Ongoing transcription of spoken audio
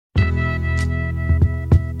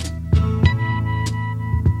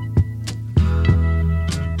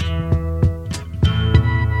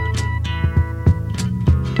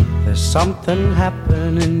something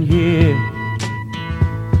happening here,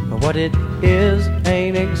 but what it is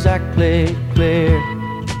ain't exactly clear.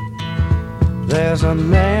 There's a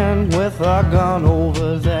man with a gun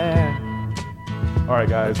over there. All right,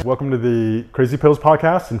 guys, welcome to the Crazy Pills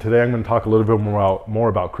podcast, and today I'm going to talk a little bit more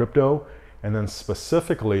about crypto, and then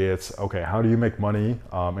specifically it's, okay, how do you make money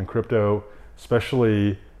in crypto,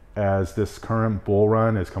 especially as this current bull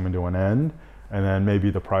run is coming to an end, and then maybe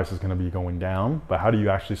the price is going to be going down, but how do you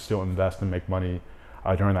actually still invest and make money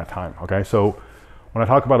during that time, okay? So when I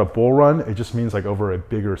talk about a bull run, it just means like over a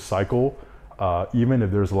bigger cycle, even if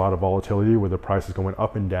there's a lot of volatility where the price is going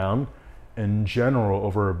up and down, in general,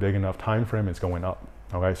 over a big enough time frame, it's going up.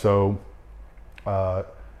 Okay, so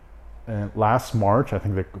and last March, I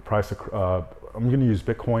think the price of I'm going to use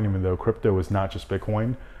Bitcoin, even though crypto is not just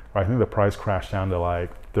Bitcoin. Right? I think the price crashed down to like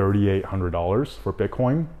 $3,800 for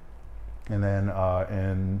Bitcoin, and then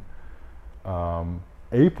in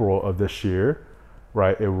April of this year,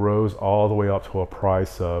 right, it rose all the way up to a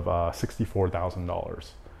price of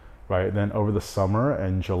 $64,000. Right, then over the summer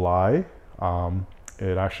in July.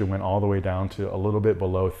 It actually went all the way down to a little bit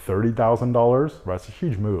below $30,000, right? It's a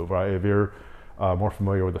huge move, right? If you're more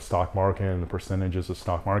familiar with the stock market and the percentages of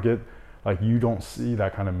stock market, like you don't see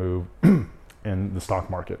that kind of move in the stock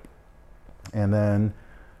market. And then,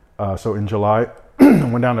 so in July,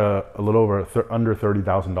 it went down to a little over under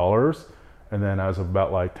 $30,000. And then as of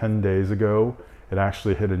about like 10 days ago, it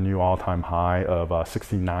actually hit a new all-time high of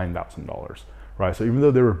 $69,000, right? So even though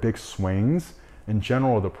there were big swings, in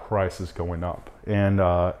general, the price is going up. And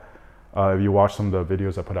if you watch some of the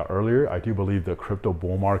videos I put out earlier, I do believe the crypto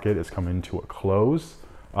bull market is coming to a close.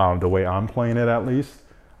 The way I'm playing it, at least,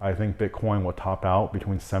 I think Bitcoin will top out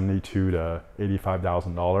between $72,000 to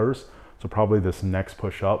 $85,000. So probably this next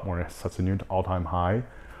push up where it sets a new all-time high,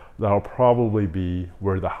 that'll probably be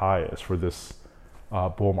where the high is for this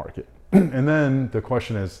bull market. And then the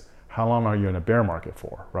question is, how long are you in a bear market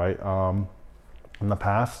for, right? In the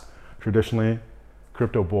past, traditionally,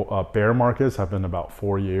 crypto bear markets have been about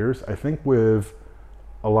 4 years. I think with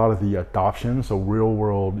a lot of the adoption, so real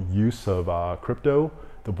world use of crypto,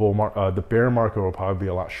 the bear market will probably be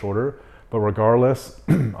a lot shorter. But regardless,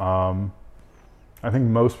 I think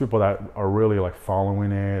most people that are really like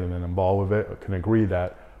following it and then involved with it can agree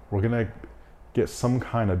that we're gonna get some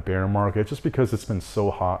kind of bear market just because it's been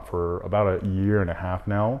so hot for about a year and a half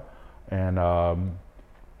now, and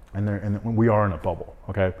we are in a bubble,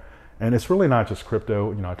 okay? And it's really not just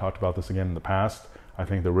crypto. You know, I talked about this again in the past. I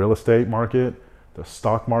think the real estate market, the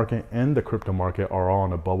stock market, and the crypto market are all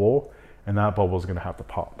in a bubble, and that bubble is going to have to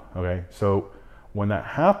pop. Okay, so when that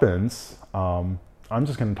happens, I'm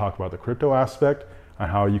just going to talk about the crypto aspect and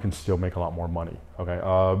how you can still make a lot more money. Okay.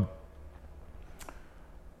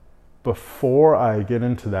 Before I get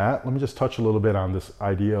into that, let me just touch a little bit on this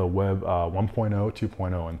idea of Web 1.0,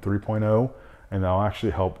 2.0, and 3.0, and that'll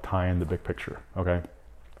actually help tie in the big picture. Okay.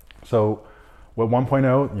 So Web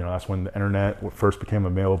 1.0, you know, that's when the internet first became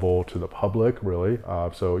available to the public, really.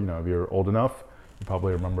 So, you know, if you're old enough, you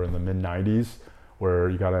probably remember in the mid 90s where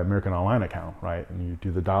you got an American Online account, right? And you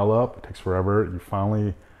do the dial up, it takes forever. You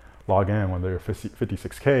finally log in when they're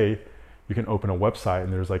 56K, you can open a website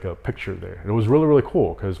and there's like a picture there. And it was really, really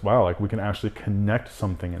cool because, wow, like we can actually connect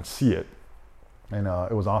something and see it. And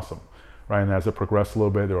it was awesome, right? And as it progressed a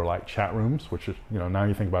little bit, there were like chat rooms, which is, you know, now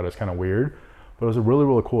you think about it, it's kind of weird. But it was a really,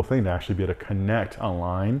 really cool thing to actually be able to connect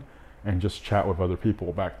online and just chat with other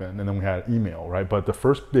people back then. And then we had email, right? But the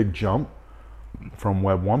first big jump from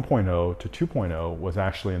Web 1.0 to 2.0 was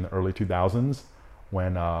actually in the early 2000s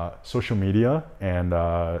when social media and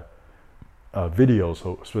videos,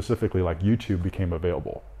 so specifically like YouTube, became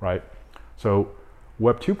available, right? So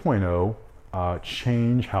Web 2.0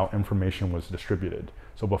 changed how information was distributed.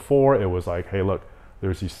 So before it was like, hey, look,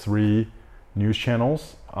 there's these 3 news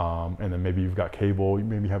channels, and then maybe you've got cable, you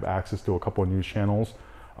maybe have access to a couple of news channels.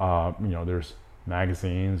 You know, there's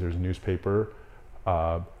magazines, there's newspaper,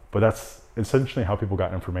 but that's essentially how people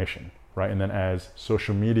got information, right? And then as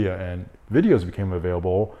social media and videos became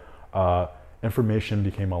available, information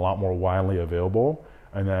became a lot more widely available.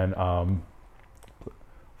 And then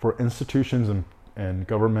for institutions and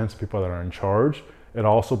governments, people that are in charge, it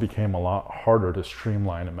also became a lot harder to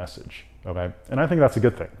streamline a message, okay? And I think that's a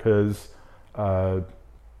good thing because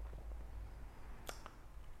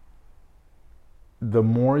the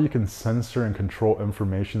more you can censor and control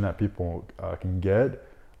information that people can get,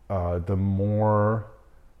 the more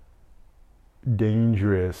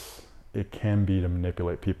dangerous it can be to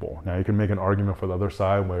manipulate people. Now you can make an argument for the other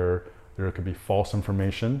side where there could be false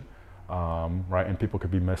information, right? And people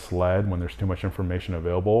could be misled when there's too much information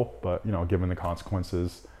available. But, you know, given the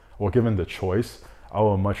consequences or given the choice, I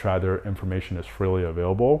would much rather information is freely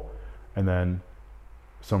available, and then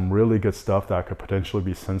some really good stuff that could potentially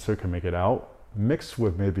be censored can make it out, mixed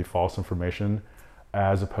with maybe false information,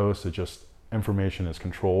 as opposed to just information is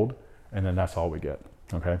controlled, and then that's all we get,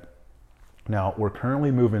 okay? Now, we're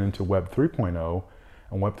currently moving into Web 3.0,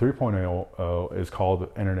 and Web 3.0 is called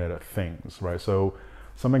the Internet of Things, right? So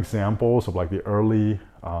some examples of like the early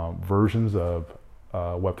versions of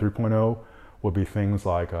Web 3.0 would be things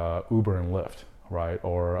like Uber and Lyft, right?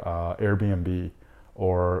 Or Airbnb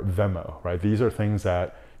or Venmo, right? These are things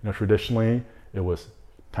that, you know, traditionally it was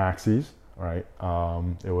taxis, right?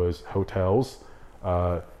 It was hotels,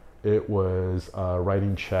 it was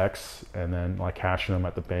writing checks and then like cashing them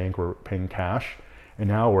at the bank or paying cash. And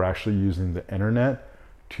now we're actually using the internet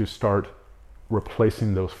to start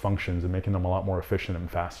replacing those functions and making them a lot more efficient and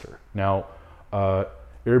faster. Now,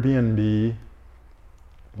 Airbnb,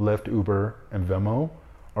 Lyft, Uber, and Venmo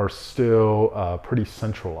are still pretty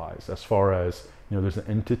centralized as far as, you know, there's an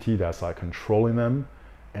entity that's like controlling them,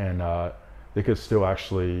 and they could still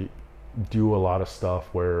actually do a lot of stuff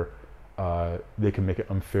where they can make it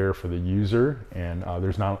unfair for the user, and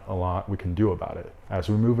there's not a lot we can do about it. As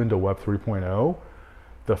we move into Web 3.0,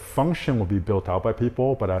 the function will be built out by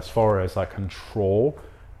people, but as far as like control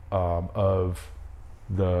of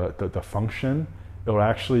the function, it will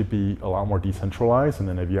actually be a lot more decentralized. And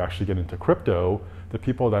then if you actually get into crypto, the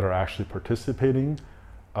people that are actually participating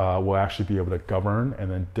will actually be able to govern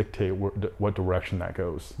and then dictate what direction that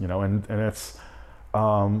goes, you know, and it's,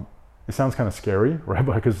 it sounds kind of scary, right?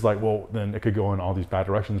 Because it's like, well, then it could go in all these bad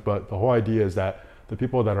directions. But the whole idea is that the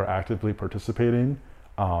people that are actively participating,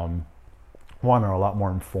 one, are a lot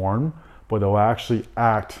more informed, but they'll actually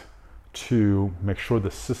act to make sure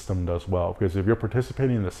the system does well. Because if you're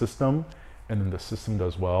participating in the system and then the system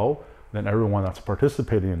does well, then everyone that's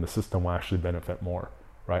participating in the system will actually benefit more,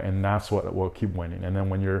 right? And that's what will keep winning. And then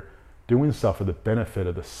when you're doing stuff for the benefit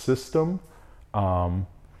of the system,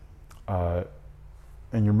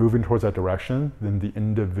 and you're moving towards that direction, then the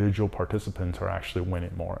individual participants are actually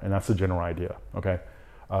winning more. And that's the general idea, okay?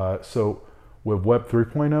 So with Web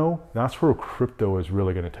 3.0, that's where crypto is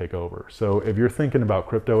really gonna take over. So if you're thinking about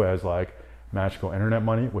crypto as like magical internet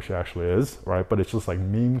money, which it actually is, right? But it's just like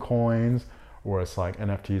meme coins, or it's like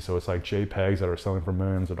NFTs, so it's like JPEGs that are selling for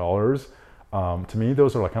millions of dollars. To me,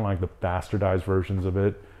 those are like kind of like the bastardized versions of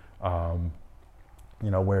it,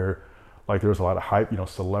 you know, where like there's a lot of hype, you know,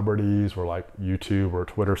 celebrities or like YouTube or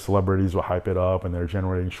Twitter celebrities will hype it up and they're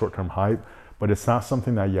generating short-term hype, but it's not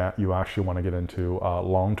something that you actually want to get into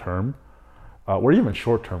long-term or even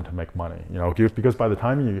short-term to make money, you know, because by the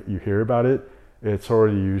time you hear about it, it's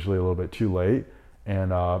already usually a little bit too late.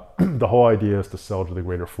 And the whole idea is to sell to the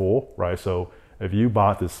greater fool, right? So if you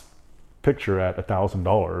bought this picture at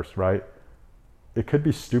 $1,000, right, it could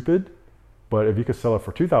be stupid, but if you could sell it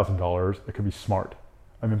for $2,000, it could be smart.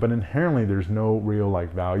 I mean, but inherently there's no real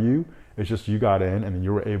like value. It's just you got in and then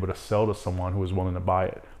you were able to sell to someone who was willing to buy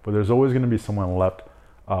it. But there's always going to be someone left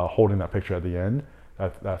holding that picture at the end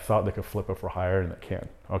that thought they could flip it for higher and they can't.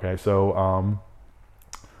 Okay, so a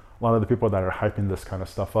lot of the people that are hyping this kind of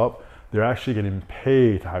stuff up, they're actually getting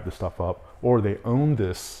paid to hype this stuff up, or they own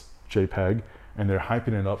this JPEG and they're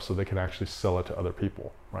hyping it up so they can actually sell it to other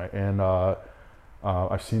people, right? And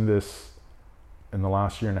I've seen this in the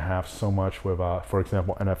last year and a half so much with, for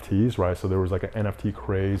example, NFTs, right? So there was like an NFT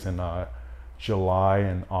craze in July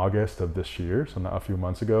and August of this year, so not a few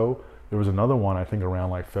months ago. There was another one, I think around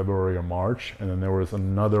like February or March, and then there was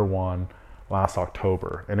another one last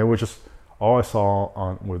October. And it was just, all I saw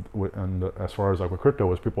on as far as like with crypto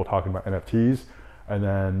was people talking about NFTs, and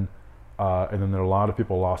then there are a lot of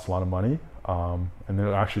people lost a lot of money, and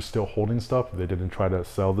they're actually still holding stuff. They didn't try to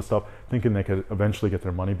sell the stuff, thinking they could eventually get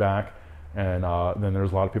their money back. And then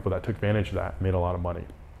there's a lot of people that took advantage of that, made a lot of money.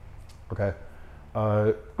 Okay,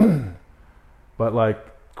 but like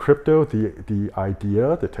crypto, the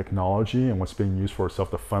idea, the technology, and what's being used for itself,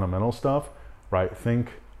 the fundamental stuff, right? Think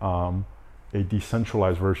a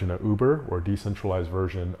decentralized version of Uber or a decentralized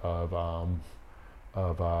version of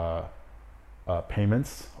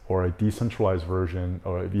payments, or a decentralized version,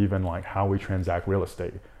 or even like how we transact real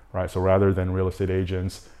estate, right? So rather than real estate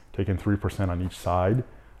agents taking 3% on each side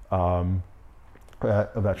of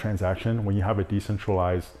that transaction, when you have a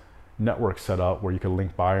decentralized network set up where you can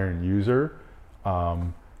link buyer and user,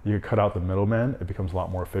 you can cut out the middleman. It becomes a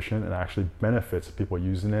lot more efficient and actually benefits people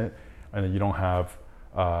using it. And then you don't have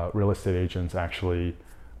real estate agents actually,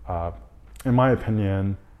 in my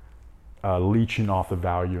opinion, leeching off the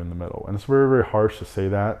value in the middle. And it's very, very harsh to say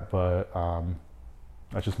that, but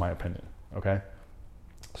that's just my opinion, okay?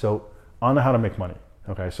 So on to how to make money,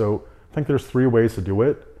 okay? So I think there's 3 ways to do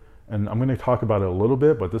it. And I'm going to talk about it a little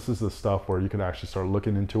bit, but this is the stuff where you can actually start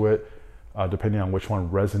looking into it, depending on which one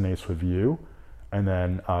resonates with you. And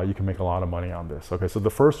then you can make a lot of money on this. Okay, so the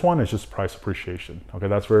first one is just price appreciation. Okay,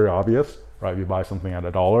 that's very obvious, right? If you buy something at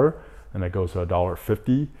 $1 and it goes to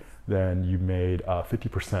 $1.50, then you made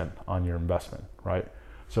 50% on your investment, right?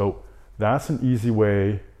 So that's an easy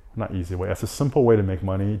way, not easy way, that's a simple way to make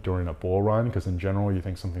money during a bull run, because in general, you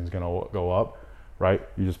think something's gonna go up, right?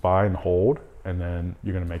 You just buy and hold, and then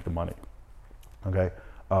you're gonna make the money, okay?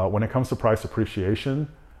 When it comes to price appreciation,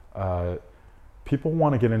 people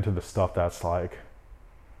wanna get into the stuff that's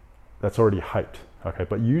already hyped, okay?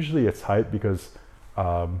 But usually it's hyped because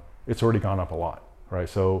it's already gone up a lot, right?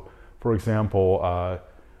 So for example,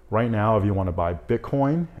 right now, if you want to buy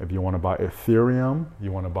Bitcoin, if you want to buy Ethereum,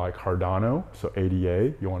 you want to buy Cardano, so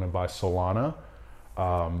ADA, you want to buy Solana,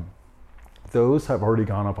 those have already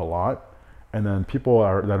gone up a lot. And then people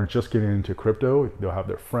that are just getting into crypto, they'll have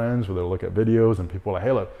their friends where they'll look at videos and people are like,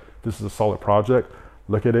 hey, look, this is a solid project.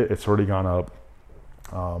 Look at it, it's already gone up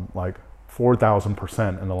like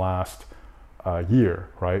 4,000% in the last year,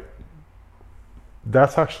 right?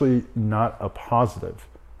 That's actually not a positive.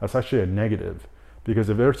 That's actually a negative. Because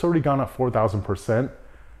if it's already gone up 4,000% in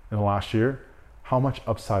the last year, how much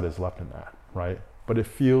upside is left in that, right? But it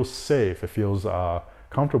feels safe, it feels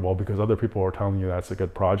comfortable because other people are telling you that's a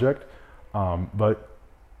good project, but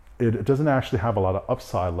it doesn't actually have a lot of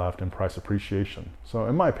upside left in price appreciation. So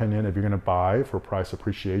in my opinion, if you're gonna buy for price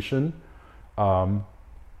appreciation,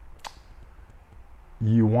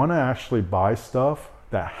 you wanna actually buy stuff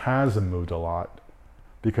that hasn't moved a lot,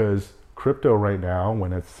 because crypto right now,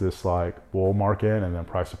 when it's this like bull market and then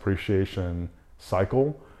price appreciation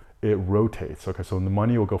cycle, it rotates. Okay, so the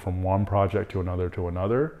money will go from one project to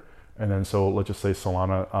another. And then so let's just say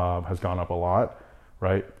Solana has gone up a lot,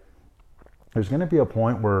 right? There's gonna be a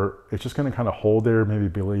point where it's just gonna kind of hold there, maybe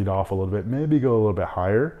bleed off a little bit, maybe go a little bit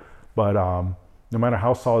higher. But no matter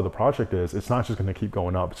how solid the project is, it's not just gonna keep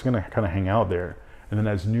going up. It's gonna kind of hang out there. And then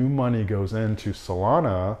as new money goes into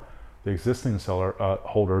Solana, the existing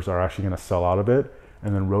holders are actually going to sell out of it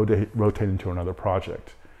and then rotate into another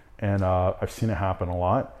project. And I've seen it happen a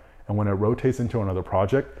lot. And when it rotates into another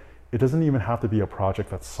project, it doesn't even have to be a project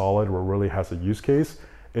that's solid or really has a use case.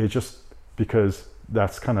 It's just because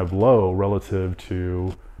that's kind of low relative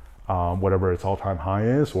to whatever its all-time high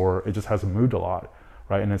is, or it just hasn't moved a lot,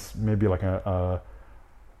 right? And it's maybe like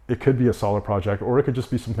it could be a solid project, or it could just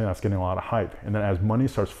be something that's getting a lot of hype. And then as money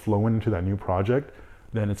starts flowing into that new project,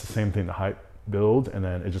 then it's the same thing, the hype builds, and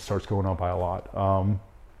then it just starts going up by a lot.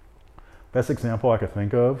 Best example I could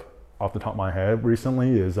think of off the top of my head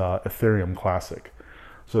recently is Ethereum Classic.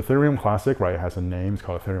 So Ethereum Classic, right, it has a name, it's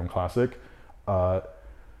called Ethereum Classic. And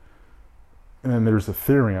then there's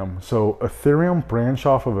Ethereum. So Ethereum branched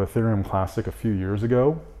off of Ethereum Classic a few years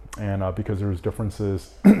ago, and because there's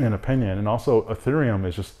differences in opinion, and also Ethereum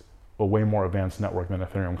is just a way more advanced network than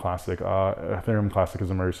Ethereum Classic. Ethereum Classic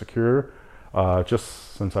isn't very secure.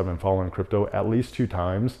 Just since I've been following crypto, at least 2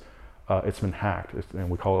 times, it's been hacked, and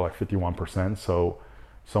we call it like 51%. So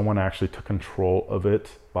someone actually took control of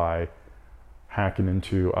it by hacking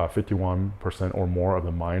into 51% or more of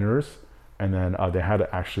the miners, and then they had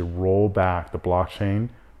to actually roll back the blockchain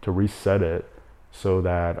to reset it so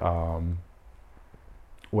that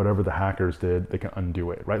whatever the hackers did, they can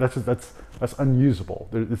undo it, right? That's unusable.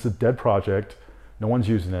 It's a dead project, no one's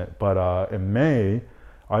using it. But in May,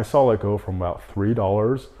 I saw it go from about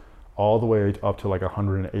 $3 all the way up to like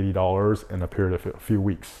 $180 in a period of a few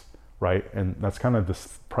weeks, right? And that's kind of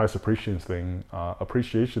this price appreciation thing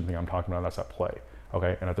I'm talking about that's at play,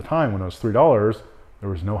 okay? And at the time when it was $3, there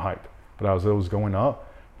was no hype. But as it was going up,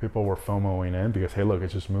 people were FOMOing in because, hey, look,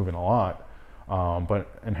 it's just moving a lot. But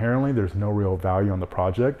inherently, there's no real value on the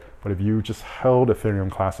project. But if you just held Ethereum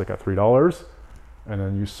Classic at $3, and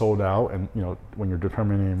then you sold out, and when you're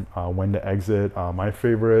determining when to exit, my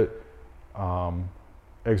favorite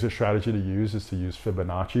exit strategy to use is to use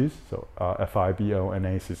Fibonacci's, so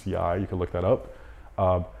FIBONACCI, you can look that up.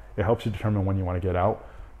 It helps you determine when you want to get out.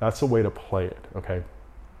 That's a way to play it, okay?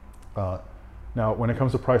 Now, when it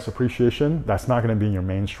comes to price appreciation, that's not going to be your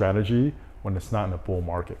main strategy when it's not in a bull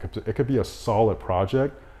market. It could be a solid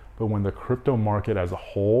project, but when the crypto market as a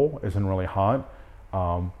whole isn't really hot,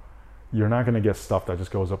 you're not going to get stuff that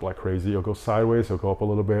just goes up like crazy. It'll go sideways, it'll go up a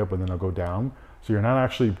little bit, but then it'll go down. So you're not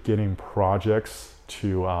actually getting projects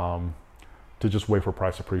to just wait for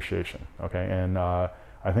price appreciation, okay? And I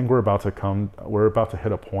think we're about to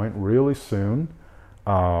hit a point really soon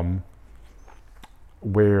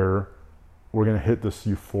where we're going to hit this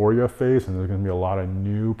euphoria phase, and there's going to be a lot of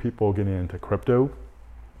new people getting into crypto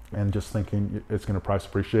and just thinking it's going to price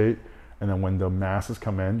appreciate. And then when the masses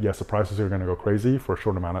come in, yes, the prices are going to go crazy for a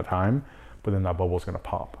short amount of time, but then that bubble is going to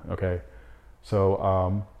pop. Okay,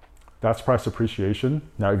 so that's price appreciation.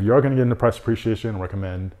 Now, if you are going to get into price appreciation, I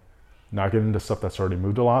recommend not getting into stuff that's already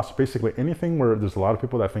moved a lot. So basically, anything where there's a lot of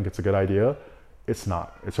people that think it's a good idea, it's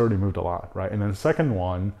not. It's already moved a lot, right? And then the second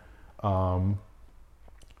one,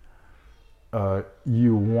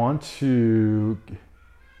 you want to,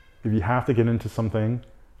 if you have to get into something,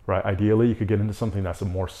 right, ideally you could get into something that's a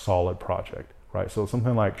more solid project, right? So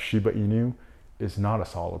something like Shiba Inu is not a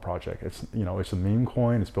solid project. It's, you know, it's a meme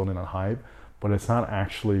coin, it's building on hype, but it's not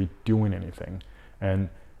actually doing anything. And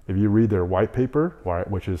if you read their white paper, right,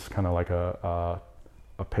 which is kind of like a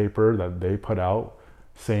paper that they put out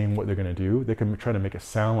saying what they're going to do, they can try to make it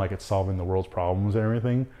sound like it's solving the world's problems and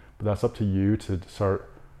everything, but that's up to you to start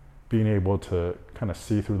being able to kind of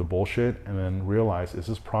see through the bullshit and then realize, is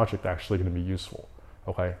this project actually going to be useful?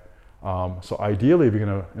 Okay. So ideally, if you're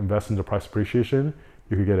going to invest into price appreciation,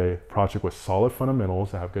 you could get a project with solid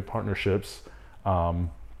fundamentals that have good partnerships, and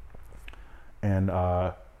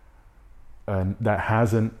that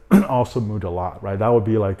hasn't also moved a lot, right? That would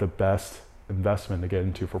be like the best investment to get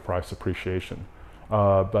into for price appreciation.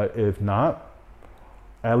 But if not,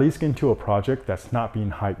 at least get into a project that's not being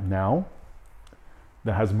hyped now,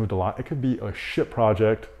 that hasn't moved a lot. It could be a shit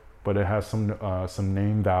project, but it has some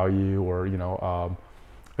name value, or, you know,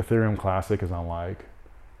 Ethereum Classic is on like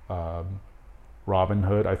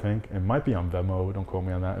Robinhood, I think. It might be on Venmo, don't quote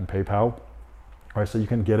me on that, and PayPal. All right, so you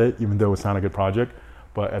can get it even though it's not a good project,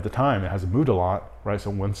 but at the time it hasn't moved a lot, right? So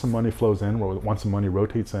when some money flows in, or once some money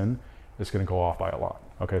rotates in, it's going to go off by a lot.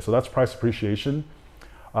 Okay, so that's price appreciation.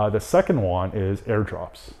 The second one is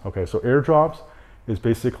airdrops. Okay, so airdrops is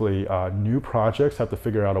basically new projects have to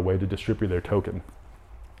figure out a way to distribute their token.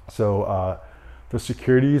 So the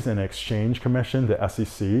Securities and Exchange Commission, the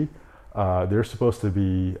SEC, they're supposed to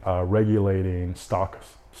be regulating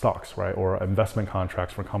stocks, right, or investment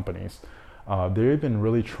contracts for companies. They've been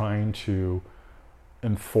really trying to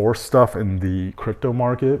enforce stuff in the crypto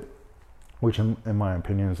market, which in my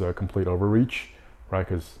opinion is a complete overreach, right,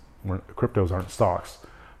 because cryptos aren't stocks.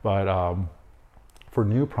 But for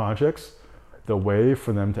new projects, the way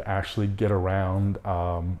for them to actually get around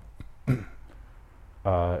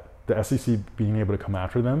the SEC being able to come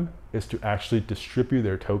after them is to actually distribute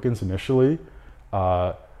their tokens initially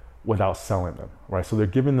without selling them, right? So they're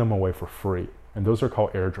giving them away for free, and those are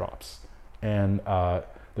called airdrops. And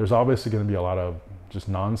there's obviously going to be a lot of just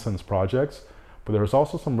nonsense projects, but there's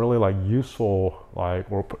also some really like useful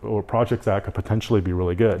or projects that could potentially be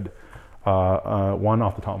really good. One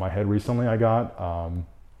off the top of my head recently I got,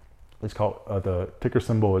 it's called, the ticker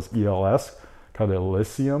symbol is ELS, called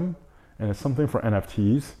Elysium, and it's something for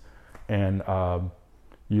NFTs. And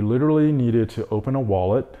you literally needed to open a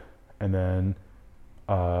wallet and then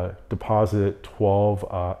deposit 12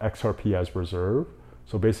 XRP as reserve.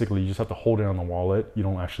 So basically you just have to hold it on the wallet. You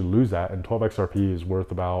don't actually lose that. And 12 XRP is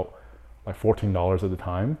worth about like $14 at the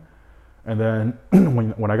time. And then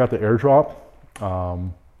when I got the airdrop,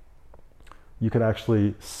 you could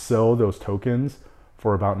actually sell those tokens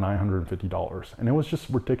for about $950. And it was just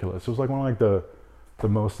ridiculous. It was like one of like the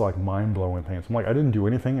most like mind-blowing things. I'm like, I didn't do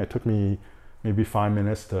anything. It took me maybe 5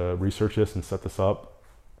 minutes to research this and set this up.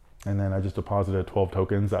 And then I just deposited 12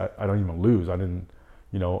 tokens. I don't even lose. I didn't,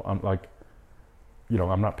 you know, I'm like, you know,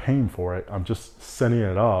 I'm not paying for it. I'm just setting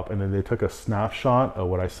it up. And then they took a snapshot of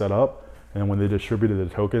what I set up. And when they distributed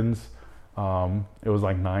the tokens, it was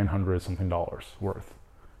like $900 something worth.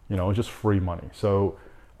 You know, it's just free money. So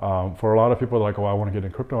for a lot of people like, oh, I want to get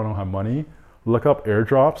in crypto, I don't have money. Look up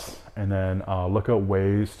airdrops, and then look up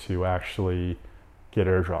ways to actually get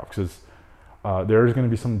airdrops. Because there's going to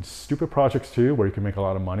be some stupid projects too where you can make a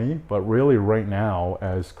lot of money. But really right now,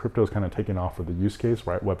 as crypto is kind of taking off for the use case,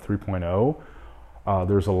 right, Web 3.0,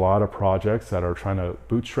 there's a lot of projects that are trying to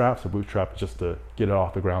bootstrap. So bootstrap is just to get it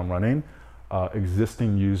off the ground running.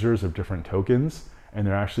 Existing users of different tokens, and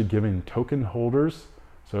they're actually giving token holders.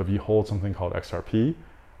 So if you hold something called XRP,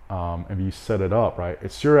 if you set it up, right,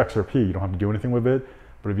 it's your XRP, you don't have to do anything with it,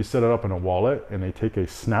 but if you set it up in a wallet and they take a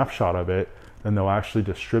snapshot of it, then they'll actually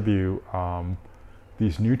distribute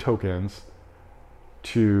these new tokens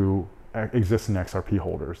to existing XRP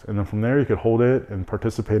holders. And then from there you could hold it and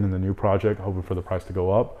participate in the new project, hoping for the price to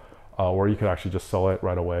go up, or you could actually just sell it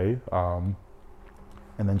right away, and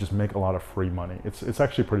then just make a lot of free money. It's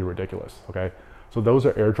actually pretty ridiculous, okay? So those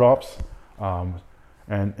are airdrops.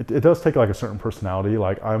 And it does take like a certain personality.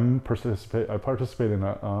 Like I participate in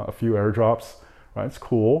a few airdrops, right? It's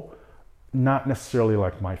cool. Not necessarily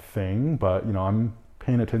like my thing, but you know, I'm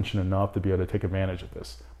paying attention enough to be able to take advantage of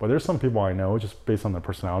this. But there's some people I know, just based on their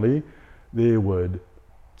personality, they would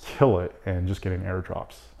kill it and just getting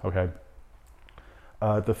airdrops. Okay.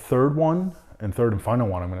 The third and final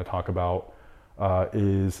one I'm going to talk about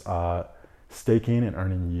is staking and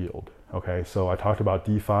earning yield. Okay, so I talked about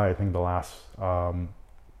DeFi, I think the last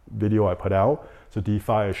video I put out. So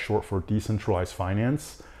DeFi is short for decentralized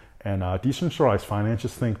finance. And decentralized finance,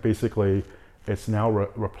 just think basically it's now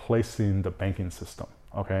replacing the banking system.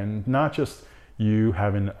 Okay, and not just you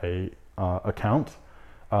having a account,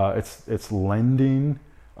 it's lending.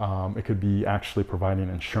 It could be actually providing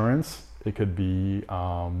insurance. It could be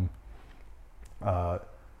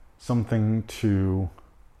something to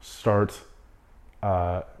start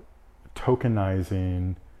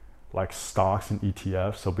tokenizing like stocks and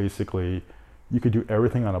ETFs. So basically you could do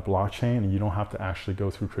everything on a blockchain and you don't have to actually go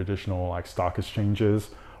through traditional like stock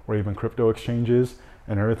exchanges or even crypto exchanges,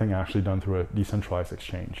 and everything actually done through a decentralized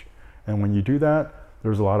exchange. And when you do that,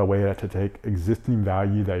 there's a lot of way to take existing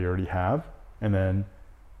value that you already have and then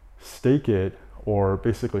stake it or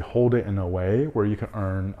basically hold it in a way where you can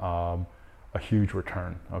earn a huge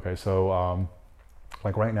return. Okay, so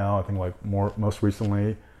like right now, I think like most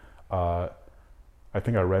recently, I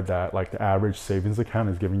think I read that like the average savings account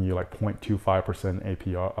is giving you like 0.25%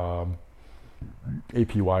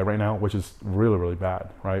 APY right now, which is really, really bad,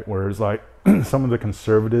 right? Whereas like some of the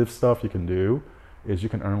conservative stuff you can do is you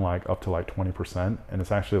can earn like up to like 20%, and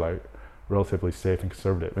it's actually like relatively safe and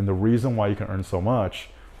conservative. And the reason why you can earn so much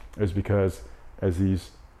is because as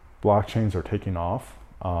these blockchains are taking off,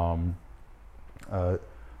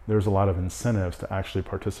 there's a lot of incentives to actually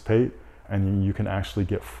participate, and you can actually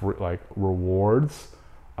get free, like rewards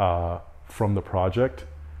from the project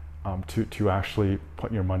to actually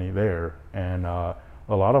put your money there. And a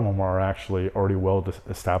lot of them are actually already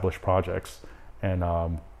well-established projects. And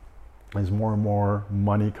as more and more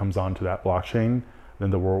money comes onto that blockchain, then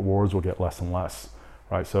the rewards will get less and less,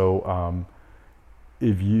 right? So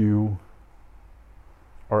if you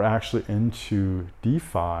are actually into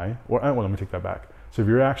DeFi, well, let me take that back. So if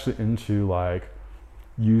you're actually into like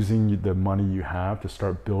using the money you have to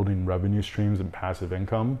start building revenue streams and passive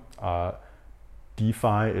income,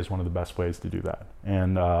 DeFi is one of the best ways to do that.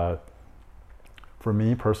 And for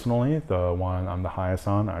me personally, the one I'm the highest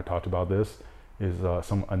on, I talked about this, is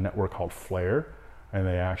a network called Flare. And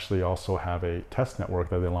they actually also have a test network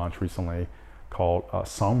that they launched recently called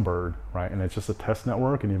Songbird, right? And it's just a test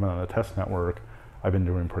network, and even on the test network, I've been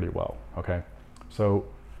doing pretty well, okay? So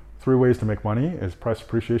 3 ways to make money is price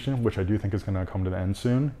appreciation, which I do think is gonna come to the end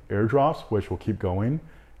soon, airdrops, which will keep going,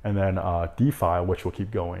 and then DeFi, which will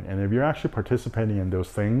keep going. And if you're actually participating in those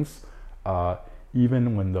things,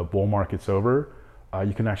 even when the bull market's over,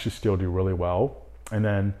 you can actually still do really well. And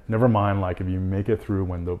then never mind, like if you make it through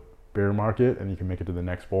when the bear market and you can make it to the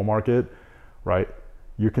next bull market, right?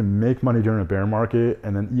 You can make money during a bear market,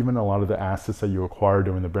 and then even a lot of the assets that you acquire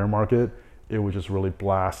during the bear market, it would just really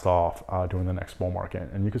blast off during the next bull market,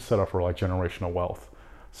 and you could set up for like generational wealth.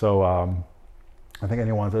 So I think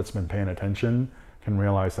anyone that's been paying attention can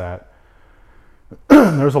realize that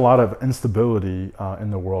there's a lot of instability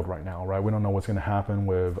in the world right now, right? We don't know what's going to happen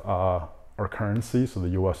with our currency, so the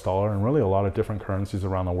US dollar, and really a lot of different currencies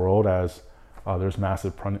around the world as there's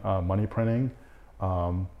massive money printing.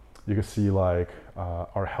 You can see like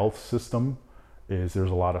our health system there's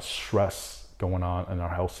a lot of stress going on in our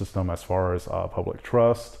health system as far as public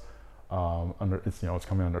trust. It's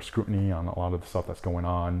coming under scrutiny on a lot of the stuff that's going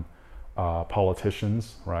on.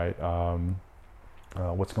 Politicians, right?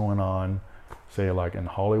 What's going on, say like in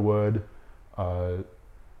Hollywood, like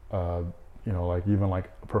even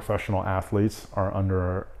like professional athletes are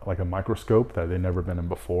under like a microscope that they've never been in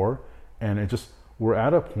before. And we're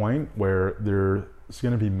at a point where there's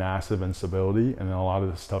going to be massive instability, and then a lot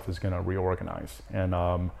of this stuff is going to reorganize. And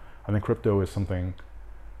I think crypto is something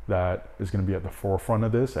that is going to be at the forefront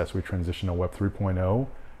of this as we transition to Web 3.0,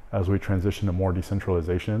 as we transition to more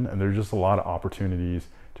decentralization. And there's just a lot of opportunities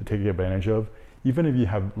to take advantage of. Even if you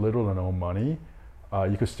have little to no money,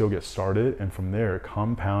 you could still get started, and from there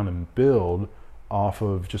compound and build off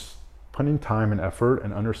of just putting time and effort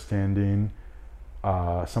and understanding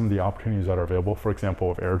some of the opportunities that are available, for example,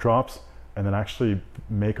 with airdrops, and then actually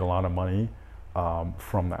make a lot of money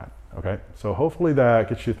from that. Okay, so hopefully that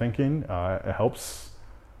gets you thinking. It helps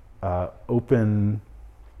open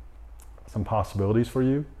some possibilities for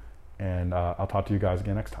you, and I'll talk to you guys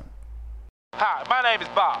again next time. Hi, my name is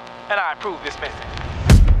Bob, and I approve this message.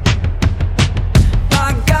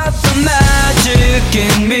 I got the magic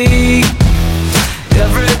in me.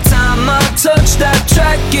 Every time I touch that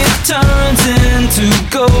track, it turns into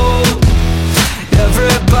gold.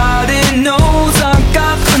 Everybody knows I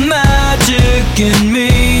got the magic in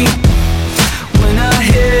me. When I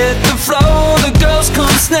hit the floor, the girls come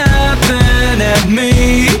snapping.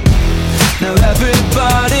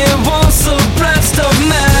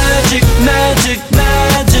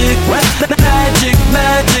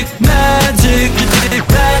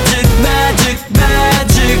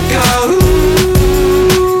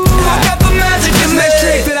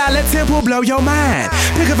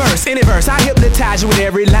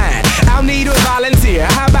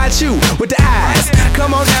 shoot with the eyes.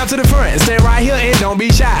 Come on down to the front, stay right here and don't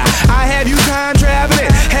be shy. I have you time traveling,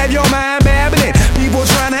 have your mind babbling. People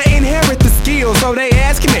trying to inherit the skills, so they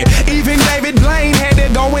asking me. Even David Blaine had to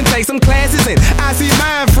go and take some classes, and I see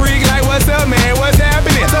Mind Freak like, what's up, man? What's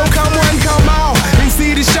happening? So come on, come on, and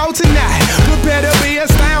see the show tonight. Prepare to be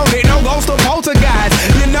astounded, no ghost or poltergeist.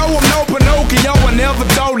 You know I'm no Pinocchio, I never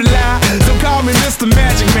told a lie. So call me Mr.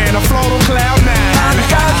 Magic Man, I float on cloud nine. I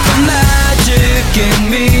got the magic in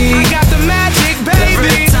me. I got the magic, baby.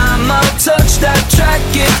 Every time I touch that track,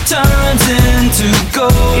 it turns into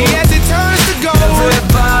gold. Yes, it turns to gold.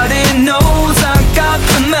 Everybody knows I got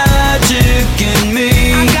the magic in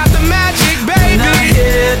me. I got the magic, baby. When I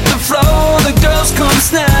hit the floor, the girls come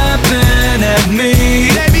snapping at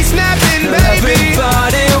me. They be snapping, baby.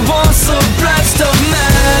 Everybody wants a blast of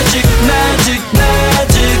magic, magic,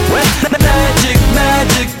 magic, magic,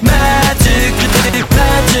 magic, magic,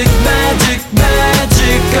 magic, magic,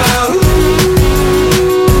 magic.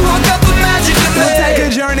 I got the magic in me. Take a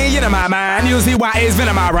journey into my mind. You'll see why it's been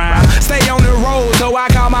in my rhyme. Stay on the road, so I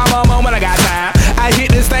call my mama when I got time. I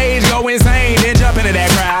hit the stage, go insane, then jump into that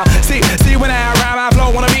crowd. See when I rhyme, I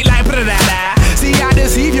flow, wanna beat like put-a-da-da. See, I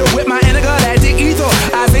deceive you with my intergalactic ether.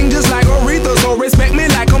 I sing just like Aretha, so respect me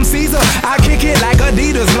like I'm Caesar. I kick it like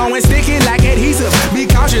Adidas, blowing sticky like adhesive. Be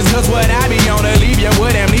cautious, cause what I be on to leave you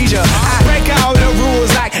with amnesia. I break all the rules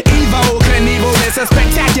like Evo Knievel. It's a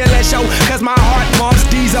spectacular show, cause my heart pumps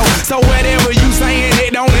diesel. So when